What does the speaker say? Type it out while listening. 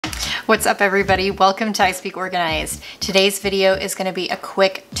What's up everybody? Welcome to I Speak Organized. Today's video is going to be a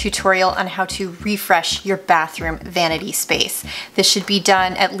quick tutorial on how to refresh your bathroom vanity space. This should be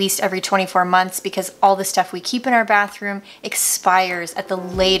done at least every 24 months because all the stuff we keep in our bathroom expires at the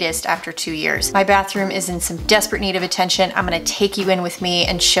latest after 2 years. My bathroom is in some desperate need of attention. I'm going to take you in with me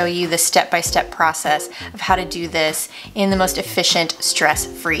and show you the step-by-step process of how to do this in the most efficient,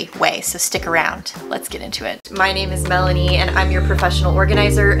 stress-free way. So stick around. Let's get into it. My name is Melanie and I'm your professional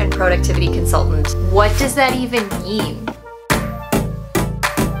organizer and productivity consultant. What does that even mean?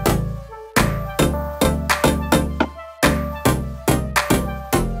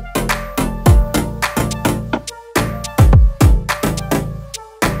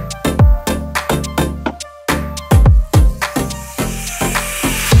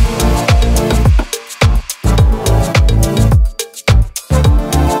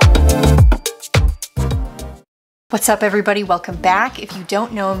 What's up everybody, welcome back. If you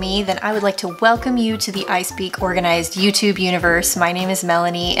don't know me, then I would like to welcome you to the I Speak Organized YouTube universe. My name is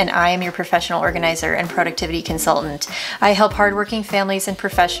Melanie and I am your professional organizer and productivity consultant. I help hardworking families and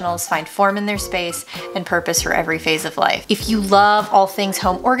professionals find form in their space and purpose for every phase of life. If you love all things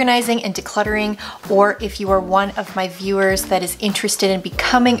home organizing and decluttering, or if you are one of my viewers that is interested in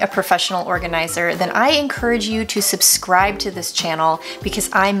becoming a professional organizer, then I encourage you to subscribe to this channel because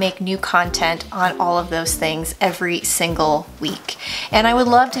I make new content on all of those things every single week. And I would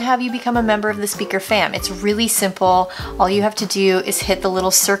love to have you become a member of the Speaker fam. It's really simple. All you have to do is hit the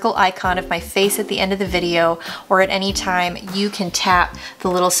little circle icon of my face at the end of the video, or at any time you can tap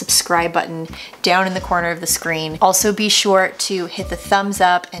the little subscribe button down in the corner of the screen. Also be sure to hit the thumbs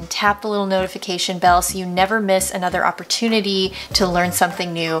up and tap the little notification bell so you never miss another opportunity to learn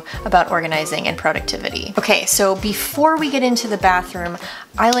something new about organizing and productivity. Okay, so before we get into the bathroom,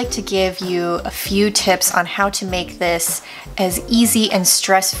 I like to give you a few tips on how to make this as easy and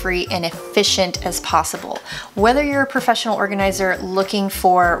stress-free and efficient as possible. Whether you're a professional organizer looking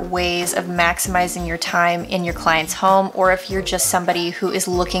for ways of maximizing your time in your client's home, or if you're just somebody who is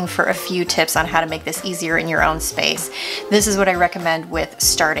looking for a few tips on how to make this easier in your own space, this is what I recommend with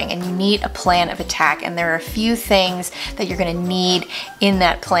starting. And you need a plan of attack, and there are a few things that you're going to need in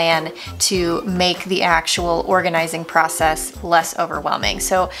that plan to make the actual organizing process less overwhelming.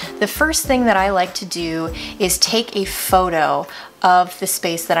 So the first thing that I like to do is take a photo of the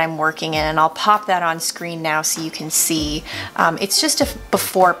space that I'm working in, and I'll pop that on screen now so you can see. It's just a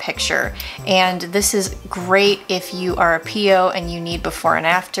before picture, and this is great if you are a PO and you need before and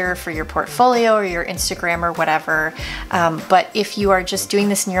after for your portfolio or your Instagram or whatever. But if you are just doing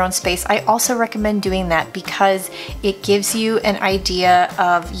this in your own space, I also recommend doing that because it gives you an idea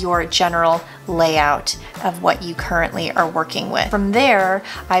of your general layout of what you currently are working with. From there,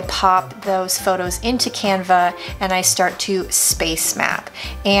 I pop those photos into Canva and I start to space map.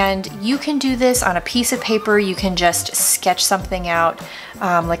 And you can do this on a piece of paper. You can just sketch something out,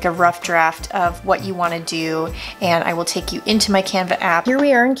 like a rough draft of what you want to do. And I will take you into my Canva app. Here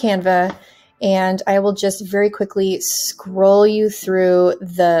we are in Canva. And I will just very quickly scroll you through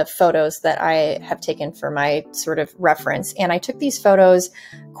the photos that I have taken for my sort of reference. And I took these photos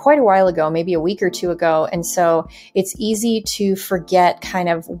quite a while ago, maybe a week or two ago. And so it's easy to forget kind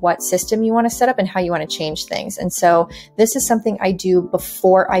of what system you want to set up and how you want to change things. And so this is something I do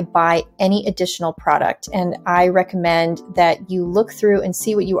before I buy any additional product. And I recommend that you look through and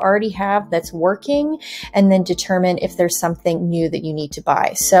see what you already have that's working, and then determine if there's something new that you need to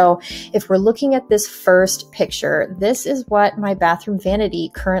buy. So if we're looking at this first picture, this is what my bathroom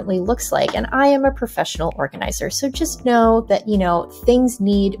vanity currently looks like. And I am a professional organizer. So just know that, you know, things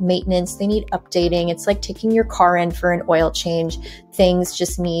need maintenance, they need updating. It's like taking your car in for an oil change. Things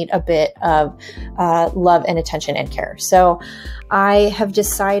just need a bit of love and attention and care. So I have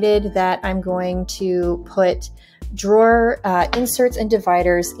decided that I'm going to put drawer inserts and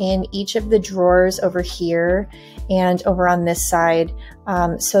dividers in each of the drawers over here and over on this side,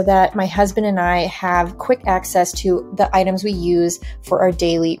 so that my husband and I have quick access to the items we use for our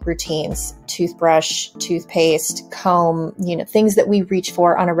daily routines. Toothbrush, toothpaste, comb, you know, things that we reach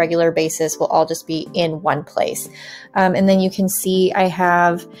for on a regular basis will all just be in one place. And then you can see I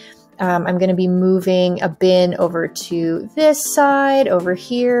have I'm going to be moving a bin over to this side over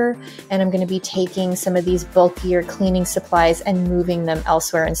here, and I'm going to be taking some of these bulkier cleaning supplies and moving them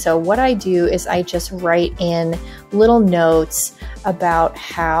elsewhere. And so what I do is I just write in little notes about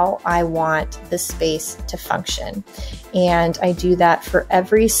how I want the space to function. And I do that for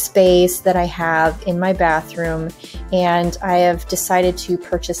every space that I have in my bathroom. And I have decided to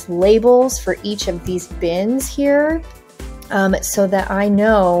purchase labels for each of these bins here, so that I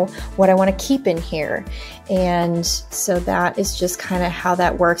know what I want to keep in here. And so that is just kind of how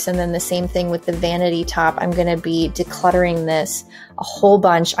that works. And then the same thing with the vanity top. I'm going to be decluttering this a whole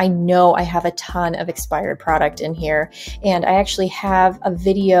bunch. I know I have a ton of expired product in here, and I actually have a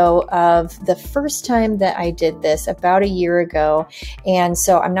video of the first time that I did this about a year ago. And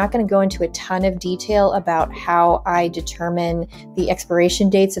so I'm not going to go into a ton of detail about how I determine the expiration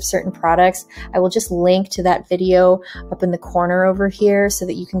dates of certain products. I will just link to that video up in the corner over here so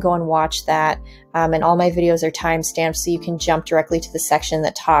that you can go and watch that. And all my videos are timestamped, so you can jump directly to the section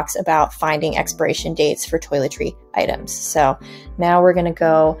that talks about finding expiration dates for toiletry items. So now we're going to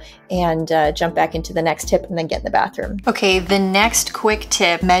go and jump back into the next tip and then get in the bathroom. Okay, the next quick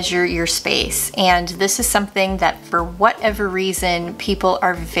tip, measure your space. And this is something that for whatever reason, people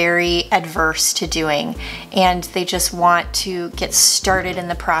are very adverse to doing. And they just want to get started in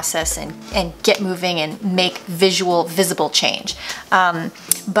the process and get moving and make visible change.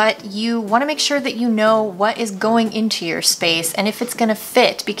 But you want to make sure that you know what is going into your space and if it's going to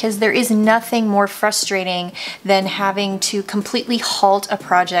fit, because there is nothing more frustrating than having to completely halt a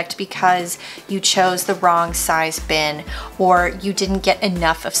project because you chose the wrong size bin, or you didn't get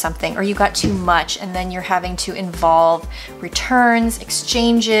enough of something, or you got too much, and then you're having to involve returns,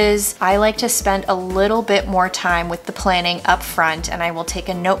 exchanges. I like to spend a little bit more time with the planning up front, and I will take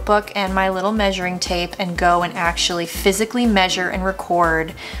a notebook and my little measuring tape and go and actually physically measure and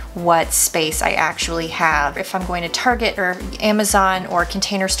record what space I actually have. If I'm going to Target or Amazon or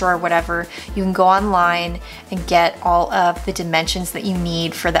Container Store or whatever, you can go online and get all of the dimensions that you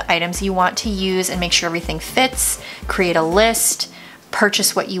need for the items you want to use and make sure everything fits, create a list,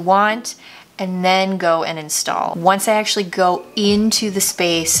 purchase what you want, and then go and install. Once I actually go into the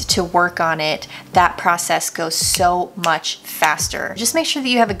space to work on it, that process goes so much faster. Just make sure that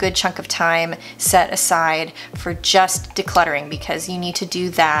you have a good chunk of time set aside for just decluttering, because you need to do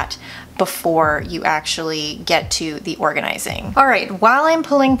that before you actually get to the organizing. All right, while I'm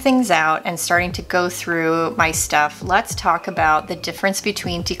pulling things out and starting to go through my stuff, let's talk about the difference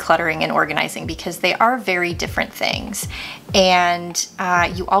between decluttering and organizing, because they are very different things. And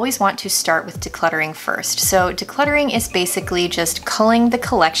you always want to start with decluttering first. So decluttering is basically just culling the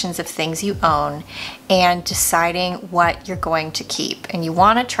collections of things you own and deciding what you're going to keep. And you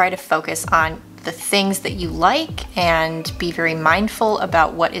want to try to focus on the things that you like and be very mindful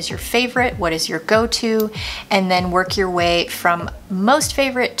about what is your favorite, what is your go-to, and then work your way from most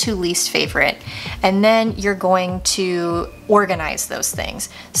favorite to least favorite. And then you're going to organize those things.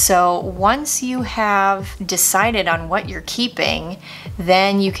 So once you have decided on what you're keeping,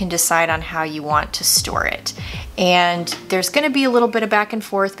 then you can decide on how you want to store it. And there's going to be a little bit of back and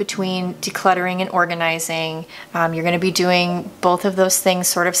forth between decluttering and organizing. You're going to be doing both of those things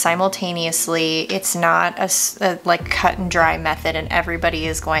sort of simultaneously. It's not a like cut and dry method, and everybody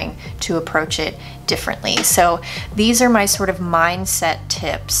is going to approach it differently. So these are my sort of mindset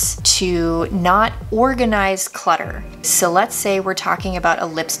tips to not organize clutter. So let's say we're talking about a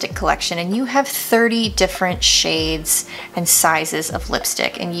lipstick collection and you have 30 different shades and sizes of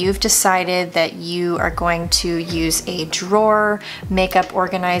lipstick, and you've decided that you are going to use a drawer makeup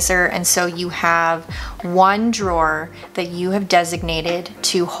organizer, and so you have one drawer that you have designated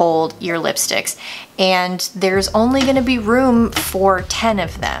to hold your lipsticks, and there's only going to be room for 10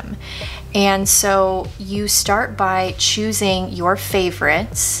 of them. And so you start by choosing your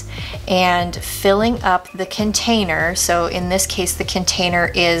favorites and filling up the container. So in this case, the container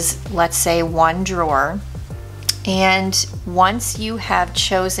is, let's say, one drawer. And once you have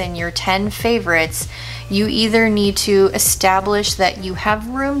chosen your 10 favorites, you either need to establish that you have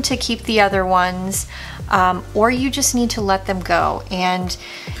room to keep the other ones, or you just need to let them go. And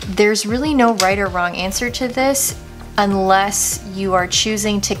there's really no right or wrong answer to this, unless you are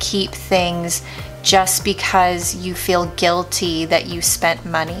choosing to keep things just because you feel guilty that you spent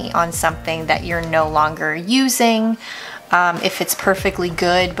money on something that you're no longer using. If it's perfectly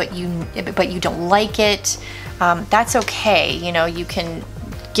good but you don't like it, that's okay. You know, you can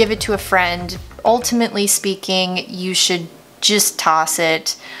give it to a friend. Ultimately speaking, you should just toss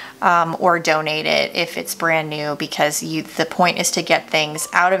it or donate it if it's brand new, because the point is to get things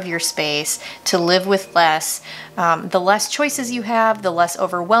out of your space, to live with less. The less choices you have, the less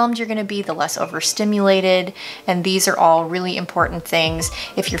overwhelmed you're going to be, the less overstimulated, and these are all really important things.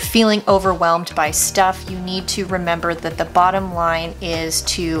 If you're feeling overwhelmed by stuff, you need to remember that the bottom line is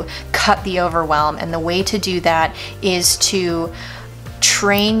to cut the overwhelm, and the way to do that is to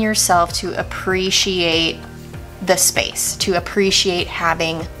train yourself to appreciate the space, to appreciate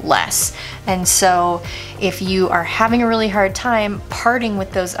having less. And so if you are having a really hard time parting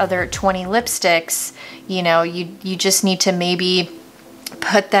with those other 20 lipsticks, you know, you just need to maybe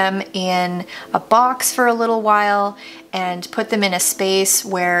put them in a box for a little while and put them in a space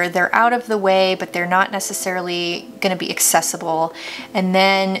where they're out of the way, but they're not necessarily going to be accessible. And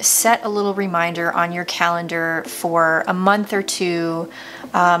then set a little reminder on your calendar for a month or two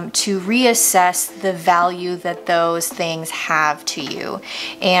to reassess the value that those things have to you.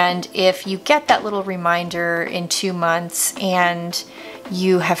 And if you get that little reminder in 2 months and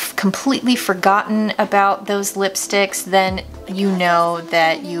you have completely forgotten about those lipsticks, then you know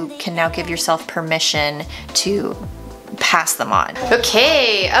that you can now give yourself permission to pass them on.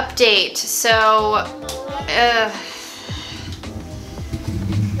 Okay, update. So,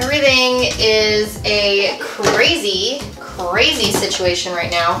 everything is a crazy situation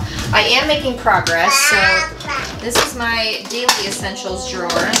right now. I am making progress. So, this is my daily essentials drawer.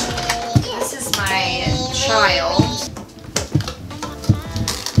 This is my child.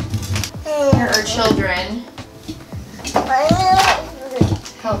 Here are children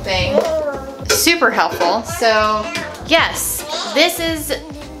helping. Super helpful. So yes, this is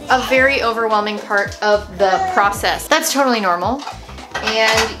a very overwhelming part of the process. That's totally normal.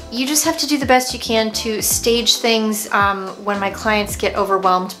 And you just have to do the best you can to stage things. When my clients get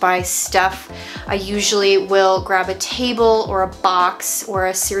overwhelmed by stuff, I usually will grab a table or a box or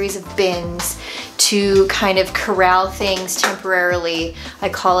a series of bins to kind of corral things temporarily. I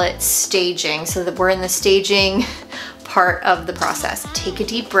call it staging, so that we're in the staging part of the process. Take a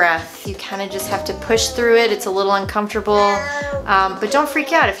deep breath. You kind of just have to push through it. It's a little uncomfortable, but don't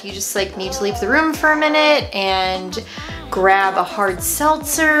freak out if you just like need to leave the room for a minute and grab a hard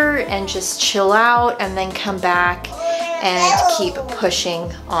seltzer and just chill out and then come back and keep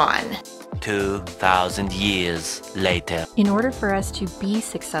pushing on. 2,000 years later. In order for us to be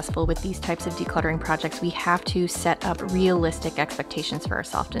successful with these types of decluttering projects, we have to set up realistic expectations for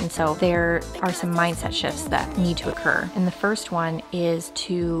ourselves. And so there are some mindset shifts that need to occur. And the first one is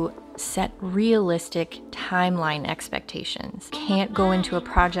to set realistic timeline expectations. Can't go into a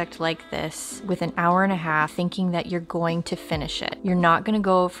project like this with an hour and a half thinking that you're going to finish it. You're not going to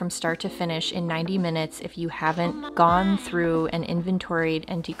go from start to finish in 90 minutes if you haven't gone through and inventoried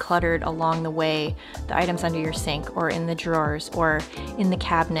and decluttered along the way the items under your sink or in the drawers or in the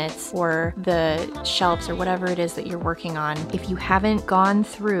cabinets or the shelves or whatever it is that you're working on. If you haven't gone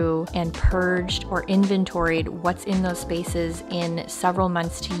through and purged or inventoried what's in those spaces in several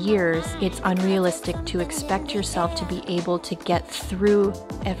months to years, it's unrealistic to expect yourself to be able to get through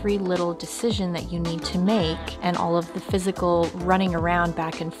every little decision that you need to make and all of the physical running around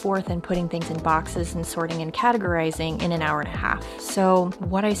back and forth and putting things in boxes and sorting and categorizing in an hour and a half. So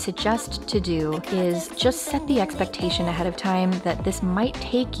what I suggest to do is just set the expectation ahead of time that this might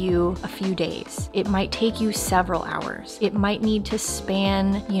take you a few days. It might take you several hours. It might need to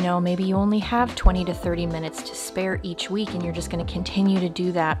span, maybe you only have 20 to 30 minutes to spare each week and you're just going to continue to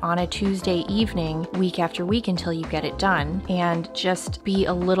do that on a Tuesday evening, week after week until you get it done, and just be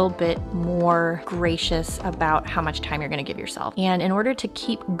a little bit more gracious about how much time you're going to give yourself. And in order to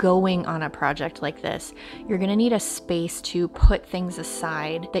keep going on a project like this, you're going to need a space to put things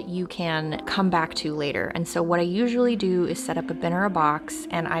aside that you can come back to later. And so what I usually do is set up a bin or a box,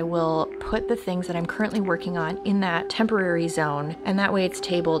 and I will put the things that I'm currently working on in that temporary zone, and that way it's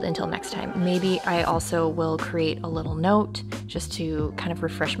tabled until next time. Maybe I also will create a little note just to kind of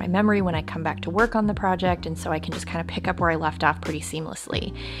refresh my memory when I come back to work on the project, and so I can just kind of pick up where I left off pretty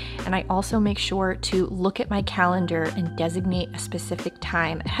seamlessly. And I also make sure to look at my calendar and designate a specific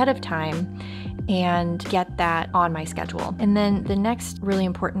time ahead of time and get that on my schedule. And then the next really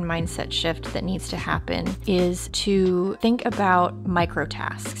important mindset shift that needs to happen is to think about micro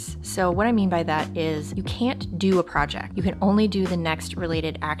tasks. So what I mean by that is you can't do a project. You can only do the next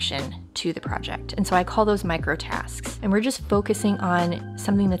related action to the project. And so I call those micro tasks. And we're just focusing on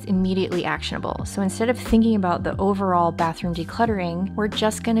something that's immediately actionable. So instead of thinking about the overall bathroom decluttering, we're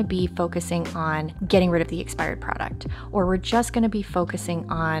just going to be focusing on getting rid of the expired product, or we're just going to be focusing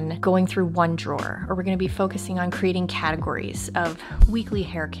on going through one drawer, or we're going to be focusing on creating categories of weekly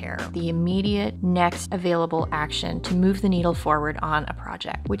hair care, the immediate next available action to move the needle forward on a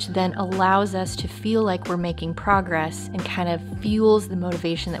project, which then allows us to feel like we're making progress and kind of fuels the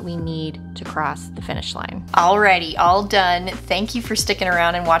motivation that we need to cross the finish line. Alrighty, all done. Thank you for sticking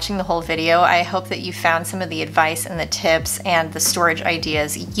around and watching the whole video. I hope that you found some of the advice and the tips and the storage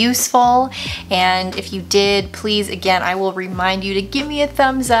ideas useful. And if you did, please, again, I will remind you to give me a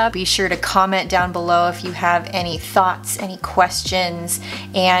thumbs up. Be sure to comment down below if you have any thoughts, any questions.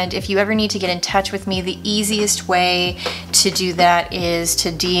 And if you ever need to get in touch with me, the easiest way to do that is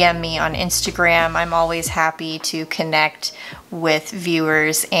to DM me on Instagram. I'm always happy to connect with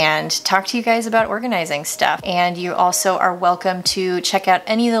viewers and and talk to you guys about organizing stuff. And you also are welcome to check out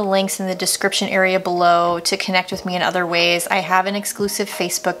any of the links in the description area below to connect with me in other ways. I have an exclusive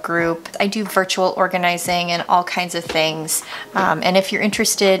Facebook group. I do virtual organizing and all kinds of things. And if you're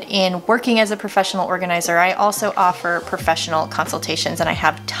interested in working as a professional organizer, I also offer professional consultations, and I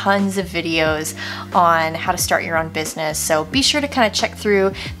have tons of videos on how to start your own business. So be sure to kind of check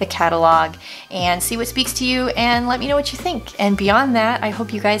through the catalog and see what speaks to you and let me know what you think. And beyond that, I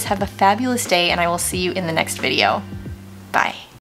hope you guys have a fabulous day, and I will see you in the next video. Bye.